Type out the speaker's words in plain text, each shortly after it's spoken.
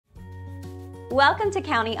Welcome to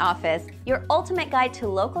County Office, your ultimate guide to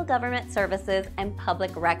local government services and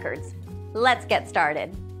public records. Let's get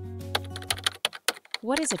started.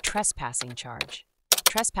 What is a trespassing charge?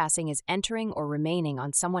 Trespassing is entering or remaining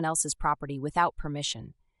on someone else's property without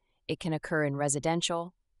permission. It can occur in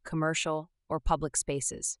residential, commercial, or public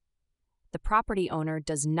spaces. The property owner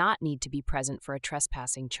does not need to be present for a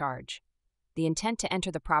trespassing charge. The intent to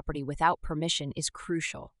enter the property without permission is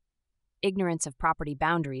crucial. Ignorance of property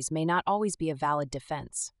boundaries may not always be a valid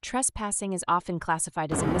defense. Trespassing is often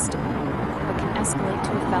classified as a misdemeanor, but can escalate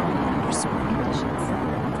to a felony under certain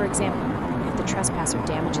conditions. For example, if the trespasser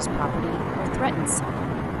damages property or threatens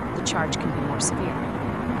someone, the charge can be more severe.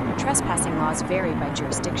 Trespassing laws vary by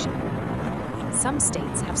jurisdiction. Some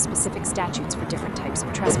states have specific statutes for different types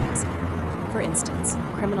of trespassing. For instance,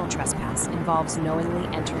 criminal trespass involves knowingly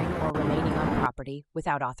entering or remaining on property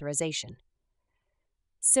without authorization.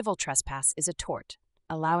 Civil trespass is a tort,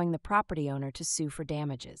 allowing the property owner to sue for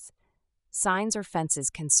damages. Signs or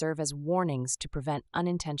fences can serve as warnings to prevent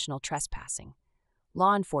unintentional trespassing.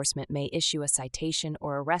 Law enforcement may issue a citation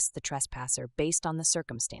or arrest the trespasser based on the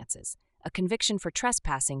circumstances. A conviction for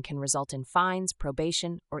trespassing can result in fines,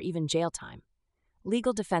 probation, or even jail time.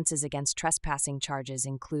 Legal defenses against trespassing charges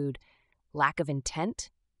include lack of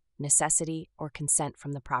intent, necessity, or consent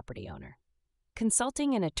from the property owner.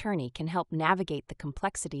 Consulting an attorney can help navigate the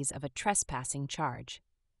complexities of a trespassing charge.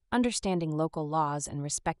 Understanding local laws and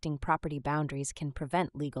respecting property boundaries can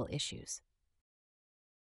prevent legal issues.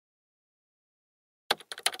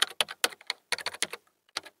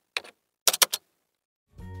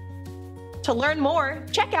 To learn more,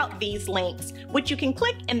 check out these links, which you can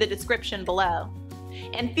click in the description below.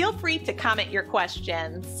 And feel free to comment your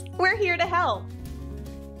questions. We're here to help.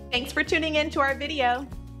 Thanks for tuning in to our video.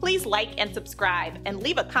 Please like and subscribe and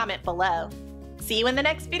leave a comment below. See you in the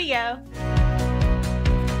next video.